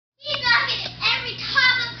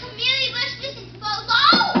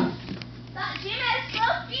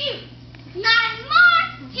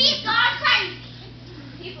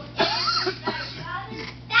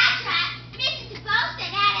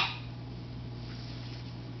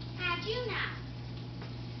about you now?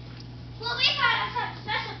 Well, we found out something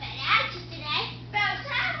special about Artisan today. About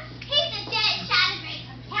Tom? He's the dead child of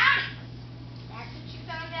Grayson County. That's what you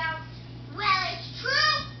found out? Well, it's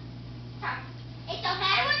true. It don't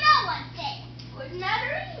matter what no one says. Wouldn't matter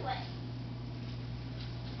anyway.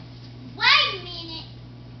 Wait a minute.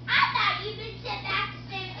 I thought you'd been sent back to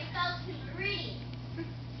stay with your folks in Meridian.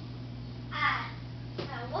 I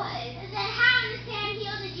was. Then how in the Sand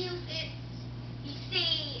Hill did you... You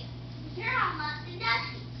see, you're all muffed and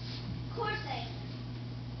dusty. Of course I am.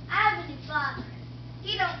 I have a new father.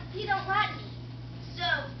 He don't like me. So,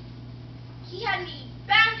 he had me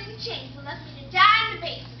bound in chains and left me to die in the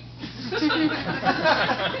basement.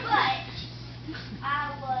 But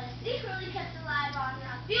I was secretly kept alive on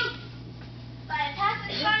a field by a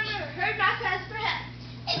passing farmer who heard my cries for help.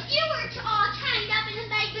 If you were all trained up in the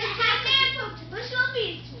basement, how man poked a bushel of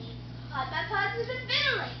beans to me, caught my positive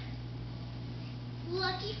ventilator.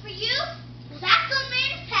 Lucky for you, well, that good man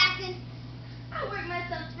is passing. I worked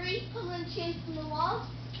myself free, pulling chains from the walls,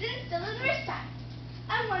 then still in the wrist time.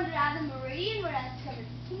 I wandered out of the Meridian where I discovered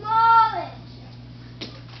small engines.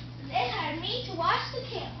 They hired me to wash the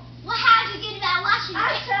camel. Well, how'd you get about washing the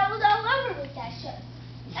camel? I traveled all over with that ship.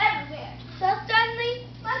 Everywhere. So suddenly,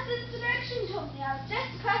 my sense of direction told me I was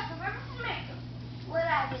just across the river from Macon. What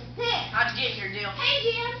I did then. How'd you get here, Dill? Hey,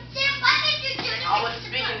 Jim. Jim, what did you do to I wasn't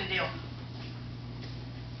speaking to Dill.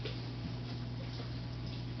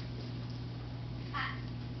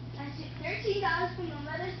 I took $13 from my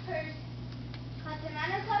mother's purse, caught the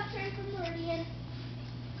 9 o'clock train from Meridian,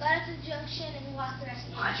 got up to the junction, and walked the rest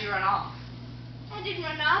of the way. Why'd you run off? I didn't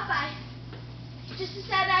run off. I just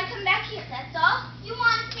decided I'd come back here, that's all. You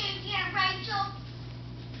want to stay here, Rachel?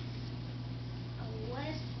 I want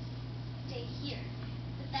to stay here.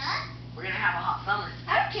 With us? We're gonna have a hot summer.